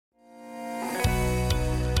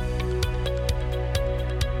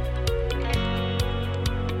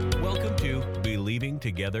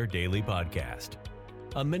Together Daily Podcast,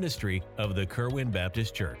 a ministry of the Kerwin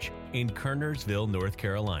Baptist Church in Kernersville, North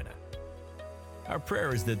Carolina. Our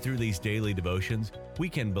prayer is that through these daily devotions, we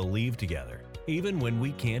can believe together, even when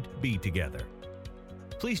we can't be together.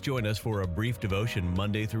 Please join us for a brief devotion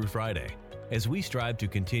Monday through Friday as we strive to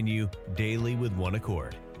continue daily with one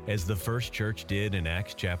accord, as the first church did in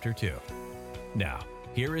Acts chapter 2. Now,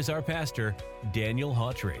 here is our pastor, Daniel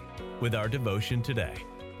Hawtrey, with our devotion today.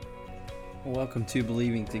 Welcome to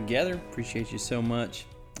Believing Together. Appreciate you so much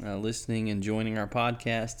listening and joining our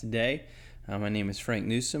podcast today. My name is Frank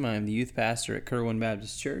Newsom. I'm the youth pastor at Kerwin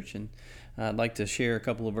Baptist Church, and I'd like to share a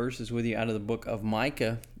couple of verses with you out of the book of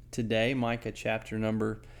Micah today, Micah chapter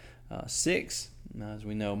number 6. As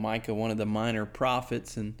we know, Micah, one of the minor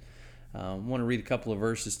prophets, and I want to read a couple of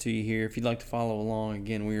verses to you here. If you'd like to follow along,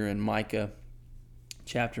 again, we are in Micah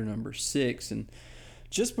chapter number 6, and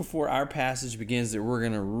just before our passage begins that we're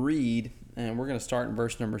going to read, and we're going to start in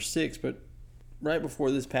verse number 6, but right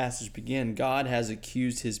before this passage begins, God has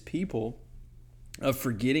accused his people of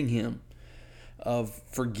forgetting him, of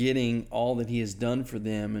forgetting all that he has done for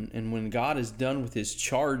them. And when God is done with his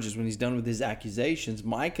charges, when he's done with his accusations,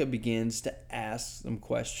 Micah begins to ask some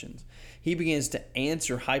questions. He begins to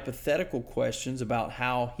answer hypothetical questions about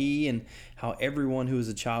how he and how everyone who is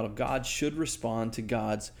a child of God should respond to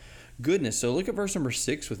God's goodness. So look at verse number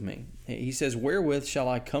 6 with me. He says, "Wherewith shall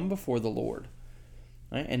I come before the Lord,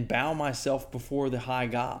 right, and bow myself before the high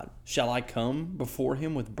God? Shall I come before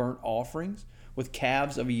him with burnt offerings, with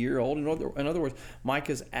calves of a year old?" In other words,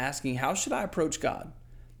 Micah's asking, how should I approach God?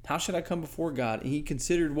 How should I come before God? And he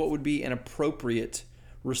considered what would be an appropriate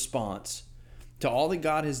response to all that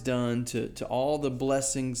God has done, to all the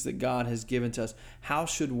blessings that God has given to us. How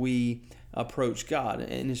should we approach God?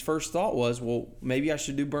 And his first thought was, well, maybe I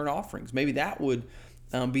should do burnt offerings. Maybe that would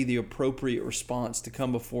be the appropriate response to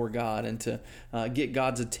come before God and to get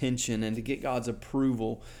God's attention and to get God's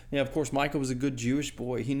approval. Of course, Micah was a good Jewish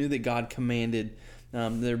boy. He knew that God commanded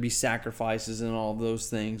there be sacrifices and all of those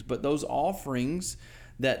things. But those offerings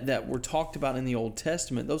that were talked about in the Old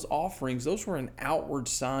Testament, those offerings, those were an outward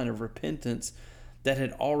sign of repentance that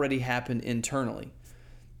had already happened internally.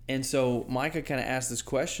 And so Micah kind of asked this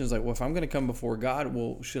question, is like, well, if I'm going to come before God,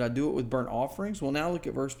 well, should I do it with burnt offerings? Well, now look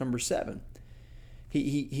at verse number 7.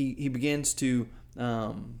 He begins to,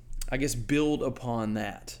 build upon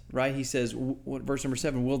that, right? He says, verse number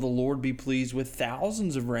 7, "Will the Lord be pleased with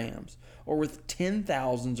thousands of rams, or with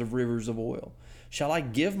 10,000s of rivers of oil? Shall I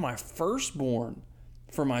give my firstborn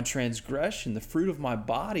for my transgression, the fruit of my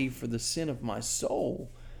body for the sin of my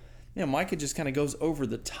soul?" Micah just kind of goes over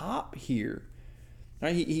the top here.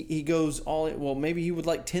 Right? He goes all in, well, maybe he would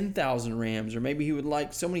like 10,000 rams, or maybe he would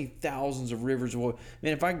like so many thousands of rivers of oil.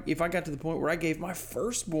 Man, if I got to the point where I gave my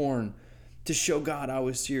firstborn to show God I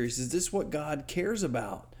was serious, is this what God cares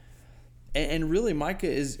about? And really, Micah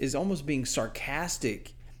is almost being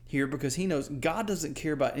sarcastic here, because he knows God doesn't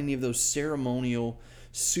care about any of those ceremonial,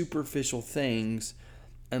 superficial things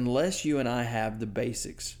unless you and I have the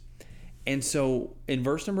basics. And so in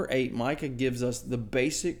verse number 8, Micah gives us the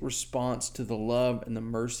basic response to the love and the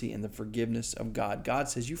mercy and the forgiveness of God. God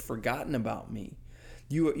says, you've forgotten about me.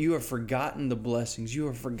 You have forgotten the blessings. You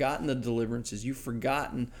have forgotten the deliverances. You've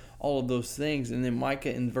forgotten all of those things. And then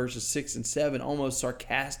Micah in verses 6 and 7 almost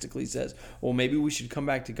sarcastically says, well, maybe we should come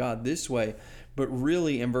back to God this way. But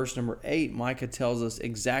really in verse number 8, Micah tells us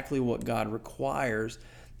exactly what God requires.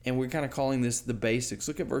 And we're kind of calling this the basics.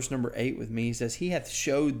 Look at verse number 8 with me. He says, "He hath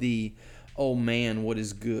showed thee, O man, what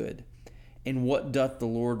is good, and what doth the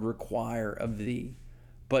Lord require of thee,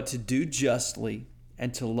 but to do justly,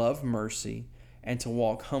 and to love mercy, and to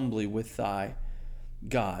walk humbly with thy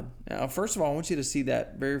God." Now, first of all, I want you to see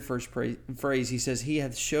that very first phrase. He says, "He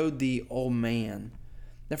hath showed thee, O man."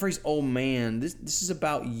 That phrase, "O man," this is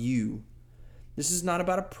about you. This is not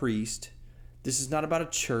about a priest. This is not about a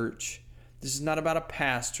church. This is not about a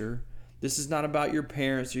pastor. This is not about your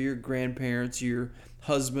parents or your grandparents or your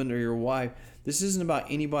husband or your wife. This isn't about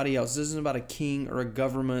anybody else. This isn't about a king or a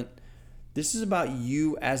government. This is about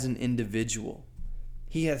you as an individual.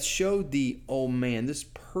 "He hath showed thee, O man." This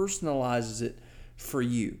personalizes it for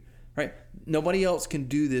you, right? Nobody else can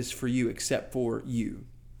do this for you except for you.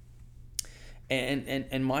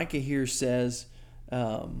 And Micah here says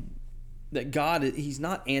that God, he's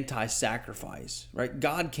not anti-sacrifice, right?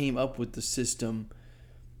 God came up with the system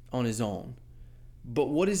on his own. But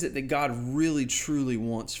what is it that God really truly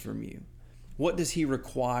wants from you? What does he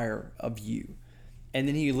require of you? And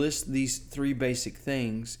then he lists these three basic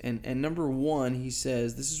things. And number one, he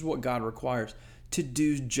says, this is what God requires: to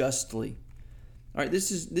do justly. All right, this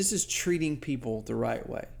is treating people the right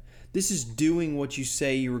way. This is doing what you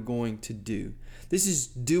say you were going to do. This is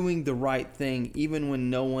doing the right thing even when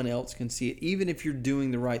no one else can see it, even if you're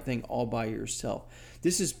doing the right thing all by yourself.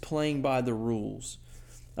 This is playing by the rules.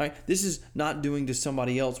 All right? This is not doing to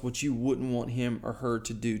somebody else what you wouldn't want him or her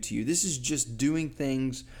to do to you. This is just doing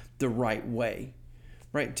things the right way,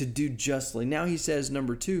 right? To do justly. Now he says,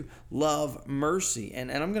 number 2, love mercy.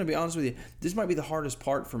 And I'm going to be honest with you, this might be the hardest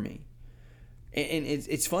part for me. And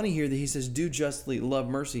it's funny here that he says, do justly, love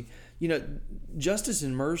mercy. You know, justice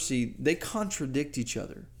and mercy, they contradict each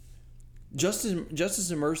other. Justice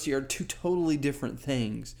and mercy are two totally different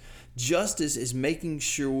things. Justice is making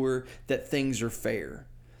sure that things are fair.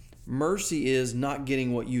 Mercy is not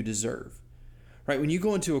getting what you deserve. Right? When you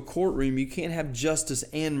go into a courtroom, you can't have justice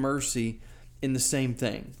and mercy in the same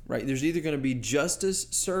thing. Right? There's either going to be justice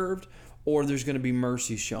served or there's going to be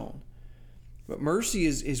mercy shown. But mercy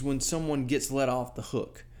is when someone gets let off the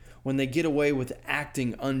hook, when they get away with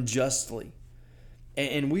acting unjustly.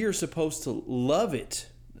 And we are supposed to love it.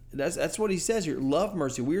 That's what he says here. Love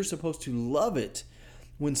mercy. We are supposed to love it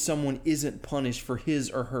when someone isn't punished for his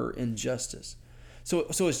or her injustice. So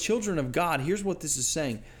as children of God, here's what this is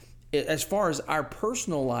saying. As far as our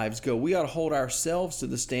personal lives go, we ought to hold ourselves to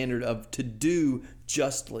the standard of to do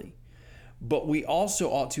justly. But we also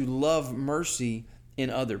ought to love mercy in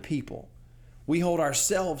other people. We hold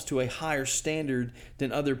ourselves to a higher standard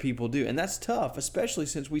than other people do. And that's tough, especially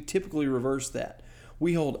since we typically reverse that.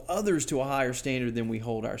 We hold others to a higher standard than we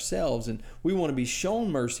hold ourselves. And we want to be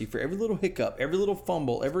shown mercy for every little hiccup, every little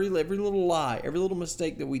fumble, every little lie, every little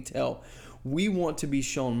mistake that we tell. We want to be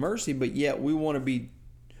shown mercy, but yet we want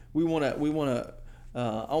to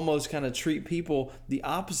almost kind of treat people the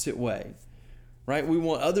opposite way. Right? We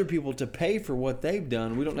want other people to pay for what they've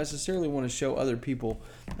done. We don't necessarily want to show other people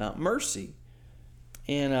mercy.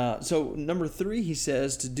 And so number 3, he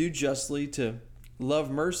says to do justly, to love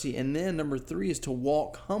mercy. And then number 3 is to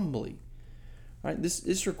walk humbly. Right?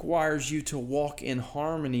 This requires you to walk in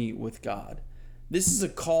harmony with God. This is a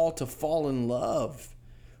call to fall in love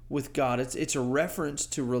with God. It's a reference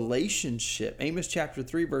to relationship. Amos chapter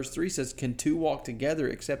 3 verse 3 says, "Can two walk together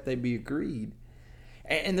except they be agreed?"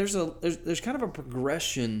 And there's kind of a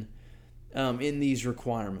progression in these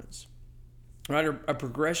requirements. Right? A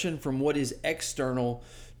progression from what is external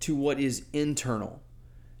to what is internal.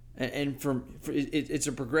 And it's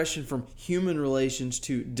a progression from human relations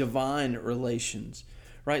to divine relations.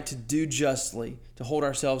 Right? To do justly, to hold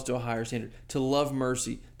ourselves to a higher standard, to love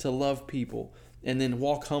mercy, to love people, and then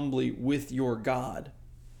walk humbly with your God.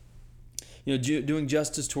 You know, doing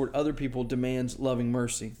justice toward other people demands loving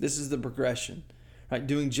mercy. This is the progression. Right?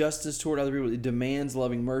 Doing justice toward other people, it demands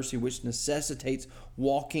loving mercy, which necessitates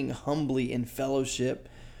walking humbly in fellowship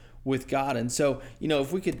with God. And so, you know,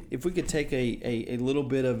 if we could take a little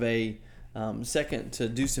bit of a second to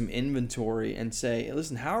do some inventory and say,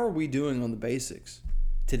 listen, how are we doing on the basics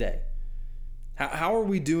today? How are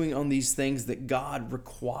we doing on these things that God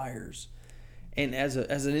requires? And as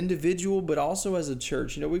an individual, but also as a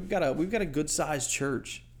church, you know, we've got a good sized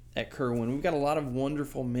church at Kerwin. We've got a lot of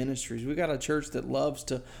wonderful ministries. We've got a church that loves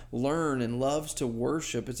to learn and loves to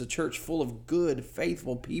worship. It's a church full of good,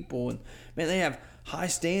 faithful people. And man, they have high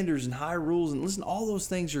standards and high rules. And listen, all those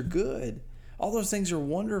things are good. All those things are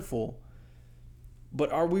wonderful.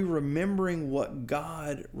 But are we remembering what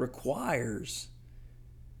God requires?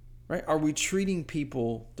 Right? Are we treating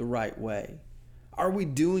people the right way? Are we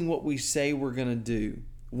doing what we say we're going to do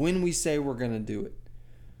when we say we're going to do it?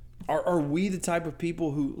 Are we the type of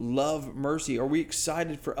people who love mercy? Are we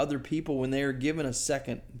excited for other people when they are given a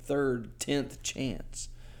second, third, 10th chance?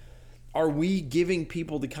 Are we giving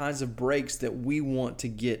people the kinds of breaks that we want to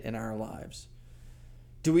get in our lives?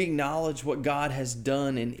 Do we acknowledge what God has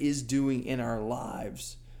done and is doing in our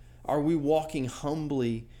lives? Are we walking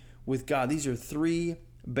humbly with God? These are 3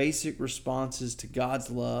 basic responses to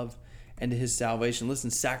God's love and to his salvation.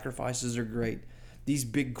 Listen, sacrifices are great. These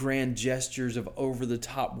big grand gestures of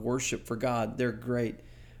over-the-top worship for God, they're great.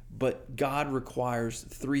 But God requires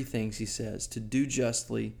 3 things, he says: to do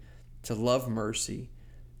justly, to love mercy,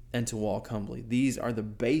 and to walk humbly. These are the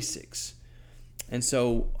basics. And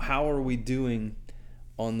so how are we doing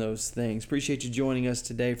on those things? Appreciate you joining us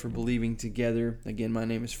today for Believing Together. Again, my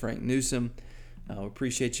name is Frank Newsom. We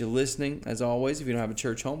appreciate you listening. As always, if you don't have a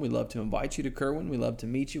church home, we'd love to invite you to Kerwin. We'd love to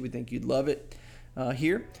meet you. We think you'd love it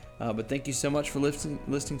here. But thank you so much for listening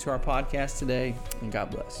to our podcast today, and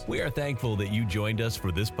God bless. We are thankful that you joined us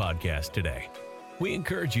for this podcast today. We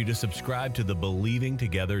encourage you to subscribe to the Believing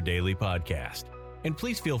Together Daily Podcast. And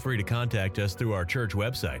please feel free to contact us through our church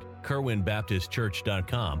website,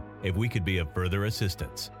 kerwinbaptistchurch.com, if we could be of further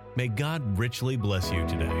assistance. May God richly bless you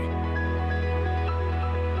today.